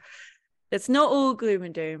well. It's not all gloom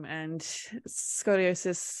and doom, and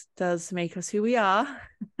scoliosis does make us who we are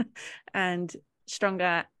and stronger,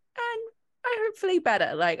 and hopefully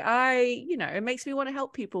better. Like, it makes me want to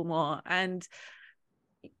help people more and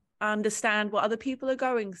understand what other people are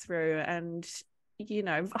going through, and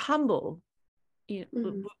humble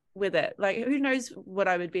with it. Like, who knows what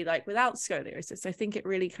I would be like without scoliosis? I think it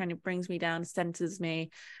really kind of brings me down, centers me,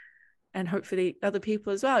 and hopefully other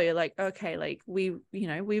people as well. You're like, okay, like we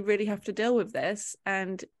really have to deal with this,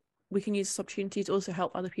 and we can use this opportunity to also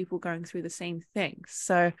help other people going through the same thing.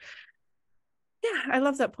 So yeah, I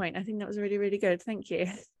love that point. I think that was really, really good. Thank you.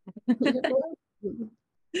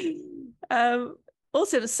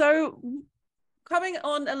 Awesome. So coming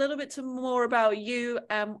on a little bit to more about you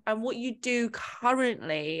and what you do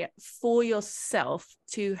currently for yourself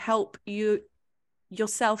to help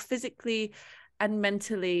yourself physically and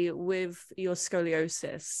mentally with your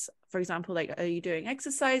scoliosis. For example, like, are you doing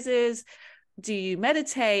exercises? Do you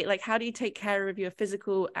meditate? Like, how do you take care of your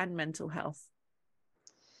physical and mental health?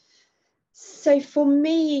 So for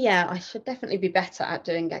me, I should definitely be better at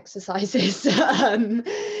doing exercises.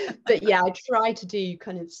 But yeah, I try to do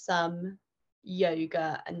kind of some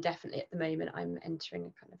yoga, and definitely at the moment I'm entering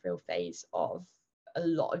a kind of real phase of a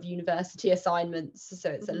lot of university assignments, so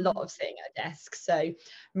it's a lot of sitting at a desk. So I'm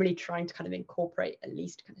really trying to kind of incorporate at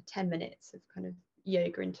least kind of 10 minutes of kind of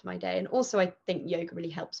yoga into my day. And also I think yoga really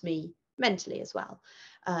helps me mentally as well.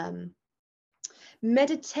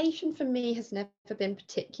 Meditation for me has never been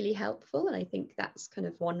particularly helpful, and I think that's kind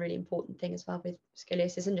of one really important thing as well with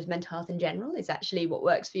scoliosis and just mental health in general, is actually what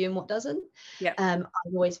works for you and what doesn't. I've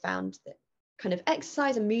always found that kind of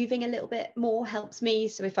exercise and moving a little bit more helps me.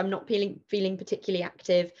 So if I'm not feeling particularly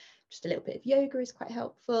active, just a little bit of yoga is quite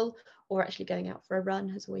helpful, or actually going out for a run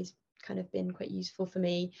has always kind of been quite useful for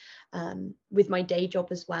me. With my day job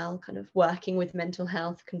as well, kind of working with mental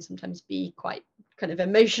health can sometimes be quite kind of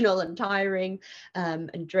emotional and tiring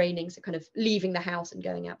and draining. So kind of leaving the house and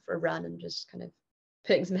going out for a run and just kind of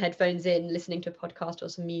putting some headphones in, listening to a podcast or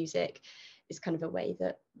some music is kind of a way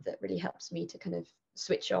that really helps me to kind of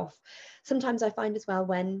switch off. Sometimes I find as well,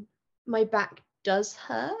 when my back does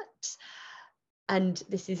hurt, and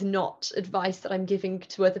this is not advice that I'm giving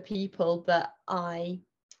to other people, but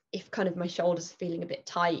if kind of my shoulders are feeling a bit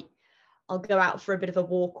tight, I'll go out for a bit of a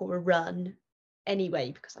walk or a run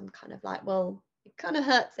anyway, because I'm kind of like, well, it kind of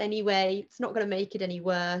hurts anyway, it's not going to make it any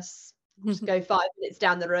worse. Just go 5 minutes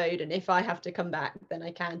down the road, and if I have to come back, then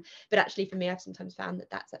I can. But actually for me, I've sometimes found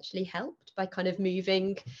that that's actually helped by kind of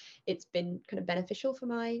moving. It's been kind of beneficial for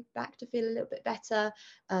my back to feel a little bit better.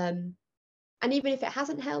 And even if it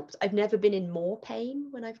hasn't helped, I've never been in more pain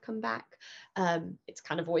when I've come back. It's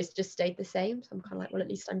kind of always just stayed the same. So I'm kind of like, well, at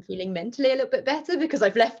least I'm feeling mentally a little bit better because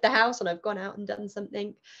I've left the house and I've gone out and done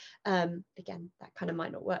something. Again, that kind of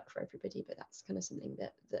might not work for everybody, but that's kind of something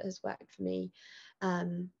that has worked for me.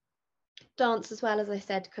 Dance as well, as I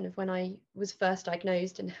said, kind of when I was first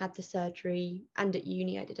diagnosed and had the surgery, and at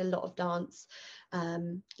uni I did a lot of dance.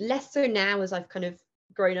 Less so now as I've kind of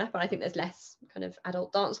grown up, and I think there's less kind of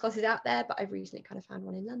adult dance classes out there, but I've recently kind of found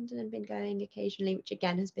one in London and been going occasionally, which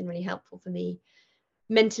again has been really helpful for me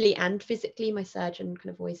mentally and physically. My surgeon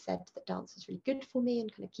kind of always said that dance was really good for me,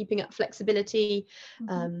 and kind of keeping up flexibility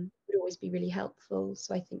would always be really helpful.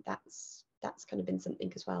 So I think that's kind of been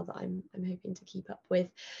something as well that I'm hoping to keep up with.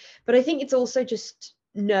 But I think it's also just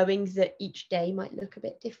knowing that each day might look a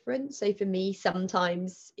bit different. So for me,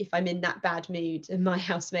 sometimes if I'm in that bad mood, and my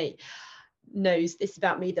housemate, knows this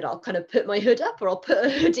about me, that I'll kind of put my hood up, or I'll put a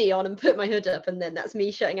hoodie on and put my hood up, and then that's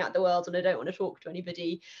me shutting out the world, and I don't want to talk to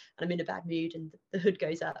anybody, and I'm in a bad mood, and the hood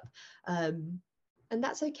goes up. And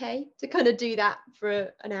that's okay to kind of do that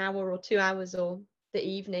for an hour or 2 hours, or the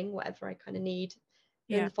evening, whatever I kind of need.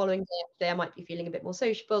 Then the following day, I might be feeling a bit more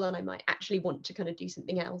sociable, and I might actually want to kind of do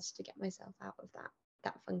something else to get myself out of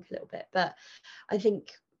that funk a little bit. But I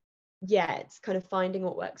think, yeah, it's kind of finding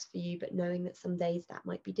what works for you, but knowing that some days that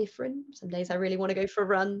might be different. Some days I really want to go for a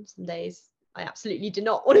run. Some days I absolutely do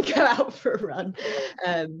not want to go out for a run.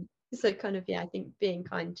 So kind of, yeah, I think being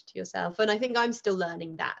kind to yourself. And I think I'm still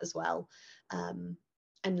learning that as well, and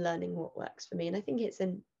learning what works for me. And I think it's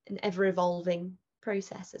an ever evolving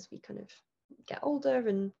process as we kind of get older,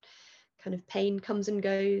 and kind of pain comes and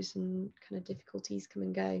goes, and kind of difficulties come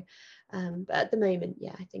and go. But at the moment,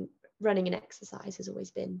 yeah, I think running and exercise has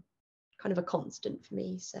always been kind of a constant for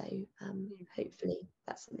me. So hopefully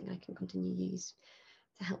that's something I can continue to use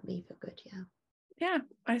to help me feel good. Yeah,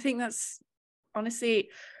 I think that's honestly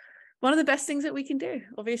one of the best things that we can do.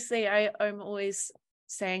 Obviously, I'm always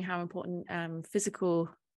saying how important physical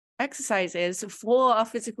exercise is for our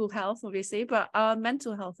physical health, obviously, but our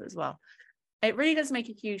mental health as well. It really does make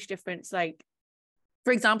a huge difference. Like,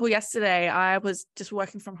 for example, yesterday I was just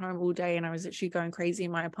working from home all day, and I was actually going crazy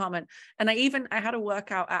in my apartment. And I had a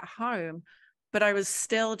workout at home, but I was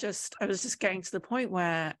just getting to the point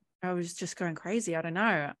where I was just going crazy. I don't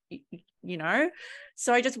know,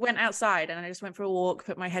 so I just went outside, and I just went for a walk,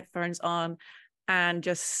 put my headphones on, and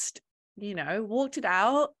just, walked it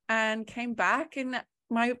out, and came back, and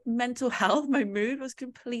my mental health, my mood was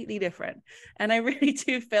completely different. And I really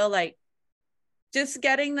do feel like just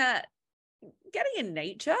getting in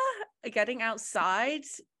nature, getting outside,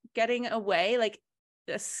 getting away, like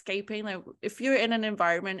escaping. Like, if you're in an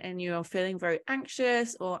environment and you're feeling very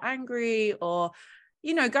anxious or angry, or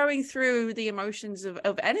going through the emotions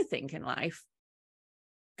of anything in life,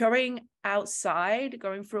 going outside,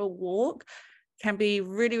 going for a walk can be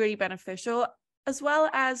really, really beneficial, as well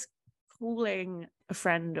as calling a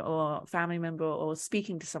friend or family member, or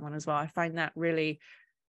speaking to someone as well. I find that really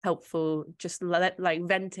helpful. Just like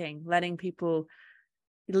venting, letting people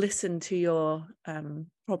listen to your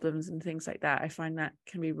problems and things like that. I find that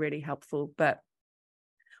can be really helpful. But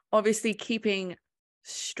obviously, keeping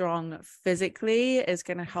strong physically is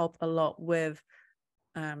going to help a lot with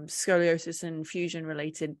scoliosis and fusion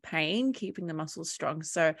related pain, keeping the muscles strong.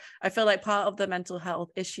 So I feel like part of the mental health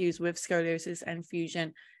issues with scoliosis and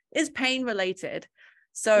fusion is pain related.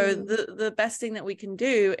 So the best thing that we can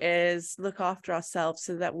do is look after ourselves,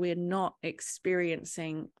 so that we're not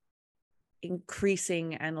experiencing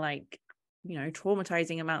increasing and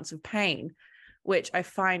traumatizing amounts of pain, which I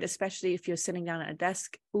find, especially if you're sitting down at a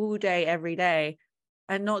desk all day, every day,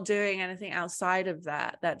 and not doing anything outside of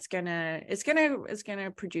that, it's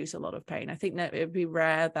gonna produce a lot of pain. I think that it would be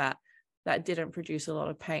rare that didn't produce a lot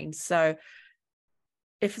of pain. So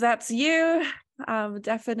if that's you,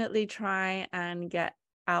 definitely try and get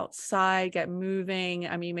outside, get moving.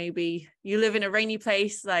 I mean, maybe you live in a rainy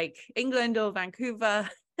place like England or Vancouver,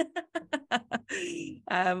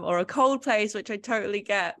 or a cold place, which I totally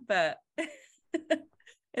get, but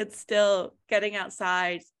it's still getting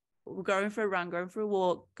outside, going for a run, going for a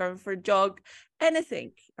walk, going for a jog,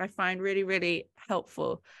 anything I find really, really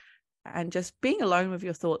helpful. And just being alone with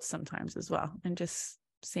your thoughts sometimes as well, and just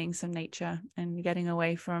seeing some nature and getting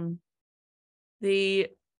away from the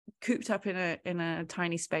cooped up in a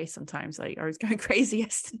tiny space sometimes. Like, I was going crazy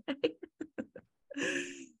yesterday.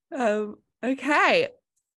 Okay,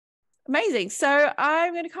 amazing. So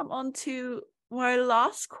I'm going to come on to my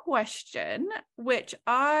last question, which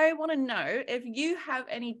I want to know if you have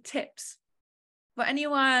any tips for any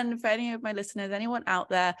of my listeners, anyone out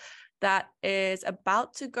there that is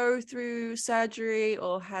about to go through surgery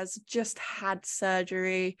or has just had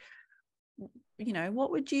surgery.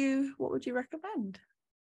 What would you recommend?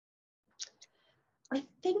 I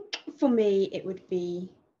think for me it would be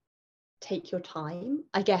take your time.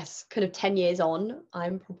 I guess kind of 10 years on,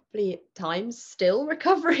 I'm probably at times still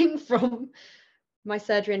recovering from my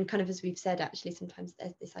surgery, and kind of, as we've said, actually sometimes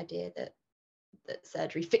there's this idea that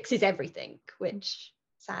surgery fixes everything, which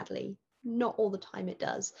sadly not all the time it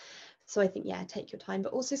does. So I think, yeah, take your time,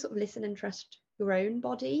 but also sort of listen and trust your own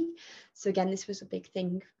body. So again, this was a big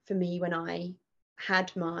thing for me when I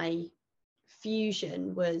had my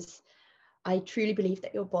fusion, was I truly believe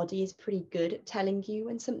that your body is pretty good at telling you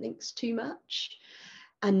when something's too much.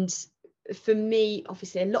 And for me,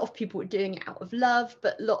 obviously a lot of people were doing it out of love,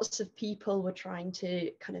 but lots of people were trying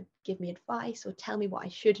to kind of give me advice or tell me what I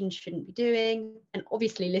should and shouldn't be doing, and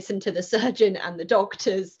obviously listen to the surgeon and the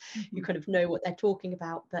doctors who kind of know what they're talking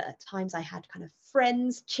about. But at times I had kind of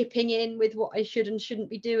friends chipping in with what I should and shouldn't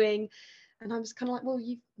be doing, and I was kind of like, well,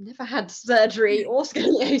 you've never had surgery or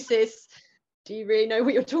scoliosis, do you really know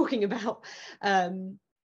what you're talking about?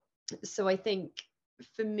 So I think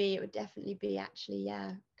for me it would definitely be actually,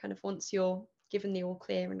 kind of once you're given the all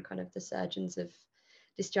clear and kind of the surgeons have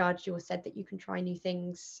discharged you or said that you can try new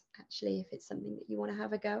things, actually if it's something that you want to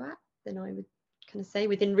have a go at, then I would kind of say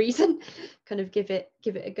within reason kind of give it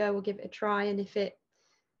a go or give it a try. And if it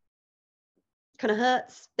kind of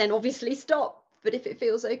hurts, then obviously stop, but if it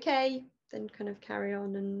feels okay, then kind of carry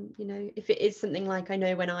on. And if it is something like, I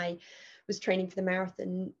know when I was training for the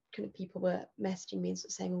marathon, kind of people were messaging me and sort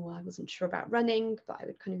of saying, oh, I wasn't sure about running, but I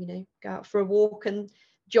would kind of go out for a walk and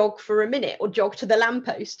jog for a minute or jog to the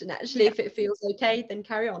lamppost, and actually if it feels okay, then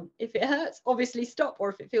carry on. If it hurts, obviously stop, or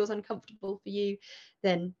if it feels uncomfortable for you,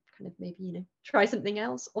 then kind of maybe try something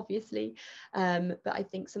else, obviously. But I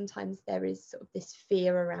think sometimes there is sort of this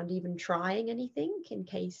fear around even trying anything in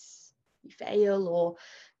case you fail, or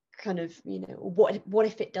kind of what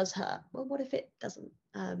if it does hurt? Well, what if it doesn't?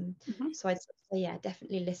 So I'd say,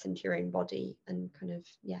 definitely listen to your own body and kind of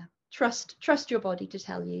trust your body to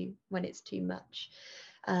tell you when it's too much.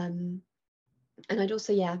 And I'd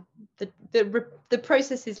also, the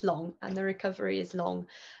process is long and the recovery is long,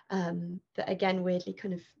 but again weirdly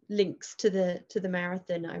kind of links to the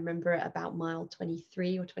marathon. I remember at about mile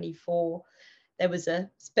 23 or 24 there was a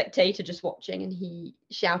spectator just watching, and he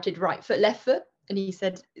shouted right foot left foot, and he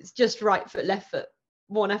said it's just right foot left foot,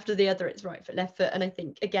 one after the other, it's right foot left foot. And I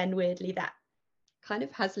think again weirdly that kind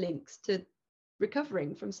of has links to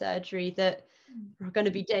recovering from surgery, that there are going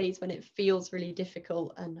to be days when it feels really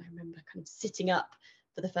difficult. And I remember kind of sitting up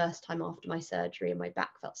for the first time after my surgery and my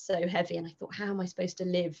back felt so heavy, and I thought, how am I supposed to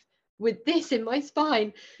live with this in my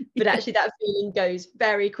spine? But actually that feeling goes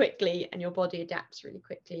very quickly and your body adapts really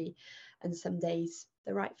quickly. And some days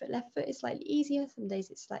the right foot left foot is slightly easier, some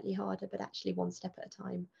days it's slightly harder, but actually one step at a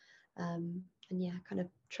time. And kind of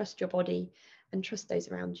trust your body and trust those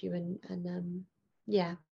around you, and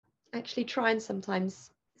actually try and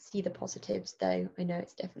sometimes see the positives, though I know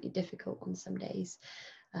it's definitely difficult on some days.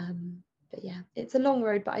 But it's a long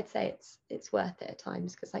road, but I'd say it's worth it at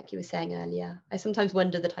times, because like you were saying earlier, I sometimes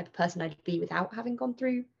wonder the type of person I'd be without having gone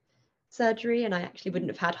through surgery, and I actually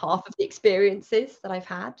wouldn't have had half of the experiences that I've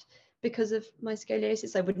had because of my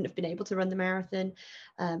scoliosis. I wouldn't have been able to run the marathon.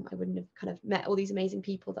 I wouldn't have kind of met all these amazing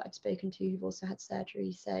people that I've spoken to who've also had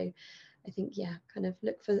surgery. So I think kind of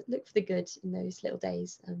look for the good in those little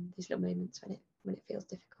days, these little moments when it feels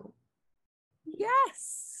difficult.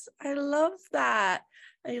 Yes, I love that.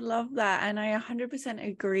 And I 100%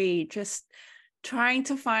 agree. Just trying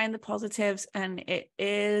to find the positives, and it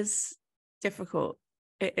is difficult.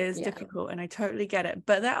 It is difficult, and I totally get it.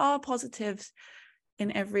 But there are positives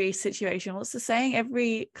in every situation. What's the saying?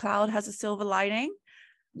 Every cloud has a silver lining.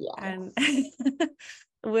 Yeah. And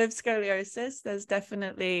with scoliosis, there's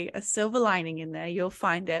definitely a silver lining in there. You'll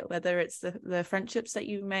find it, whether it's the friendships that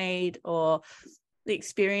you've made or the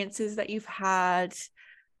experiences that you've had.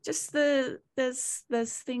 Just there's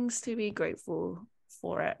things to be grateful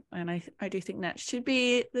for it. And I do think that should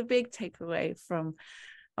be the big takeaway from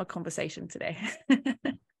our conversation today.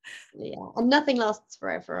 And nothing lasts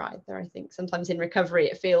forever either. I think sometimes in recovery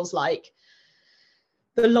it feels like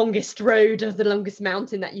the longest road or the longest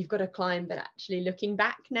mountain that you've got to climb, but actually looking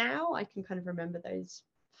back now, I can kind of remember those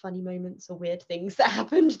funny moments or weird things that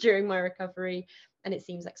happened during my recovery, and it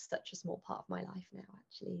seems like such a small part of my life now,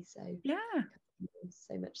 actually. So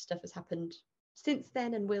so much stuff has happened since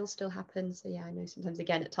then and will still happen. So I know sometimes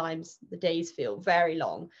again at times the days feel very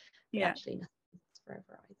long, but actually nothing's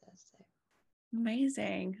forever either. So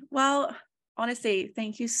amazing. Well, honestly,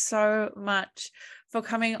 thank you so much for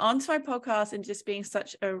coming onto my podcast and just being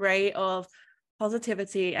such a ray of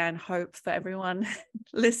positivity and hope for everyone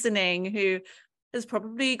listening who has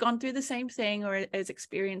probably gone through the same thing or is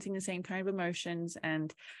experiencing the same kind of emotions.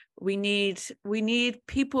 And we need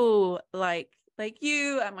people like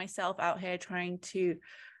you and myself out here trying to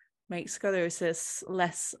make scoliosis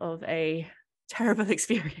less of a terrible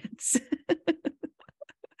experience.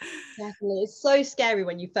 Definitely. It's so scary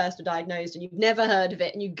when you first are diagnosed and you've never heard of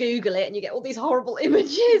it, and you Google it and you get all these horrible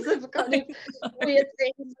images of kind of weird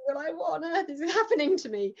things. And you're like, what on earth is happening to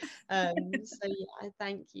me? So I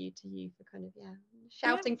thank you for kind of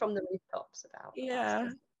shouting from the rooftops about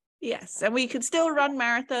stuff. Yes, and we can still run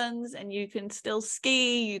marathons, and you can still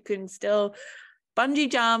ski, you can still bungee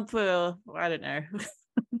jump, or I don't know.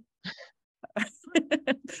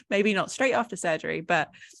 Maybe not straight after surgery, but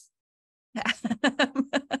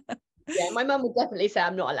yeah, my mum would definitely say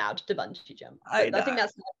I'm not allowed to bungee jump. But I think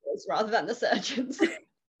that's my voice rather than the surgeons.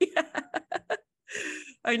 Yeah.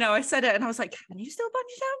 I know, I said it and I was like, can you still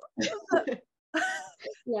bungee jump?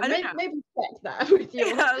 Yeah, I don't know. maybe check that with your.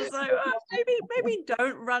 Yeah, I was like, maybe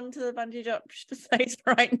don't run to the bungee jump place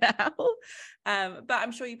right now. But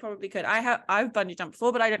I'm sure you probably could. I've bungee jumped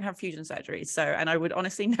before, but I don't have fusion surgery, so, and I would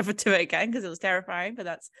honestly never do it again because it was terrifying. But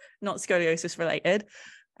that's not scoliosis related.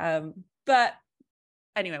 But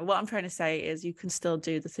anyway, what I'm trying to say is you can still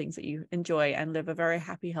do the things that you enjoy and live a very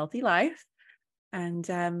happy, healthy life, and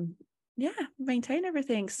maintain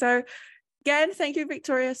everything. So again, thank you,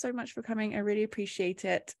 Victoria, so much for coming. I really appreciate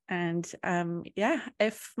it. And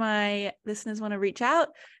if my listeners want to reach out,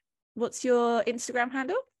 what's your Instagram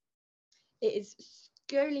handle? It is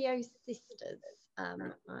Scoliosis.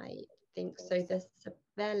 I think so. The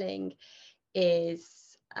spelling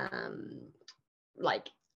is like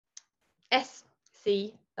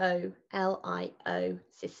SCOLIO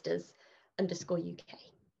sisters _UK.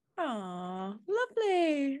 Oh,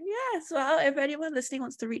 lovely. Yes. Well, if anyone listening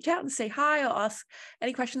wants to reach out and say hi or ask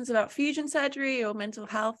any questions about fusion surgery or mental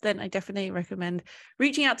health, then I definitely recommend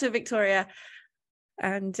reaching out to Victoria.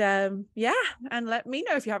 And and let me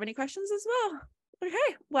know if you have any questions as well.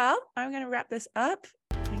 Okay, well, I'm going to wrap this up.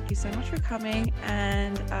 Thank you so much for coming,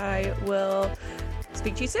 and I will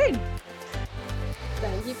speak to you soon.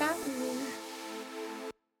 Thank you for having me.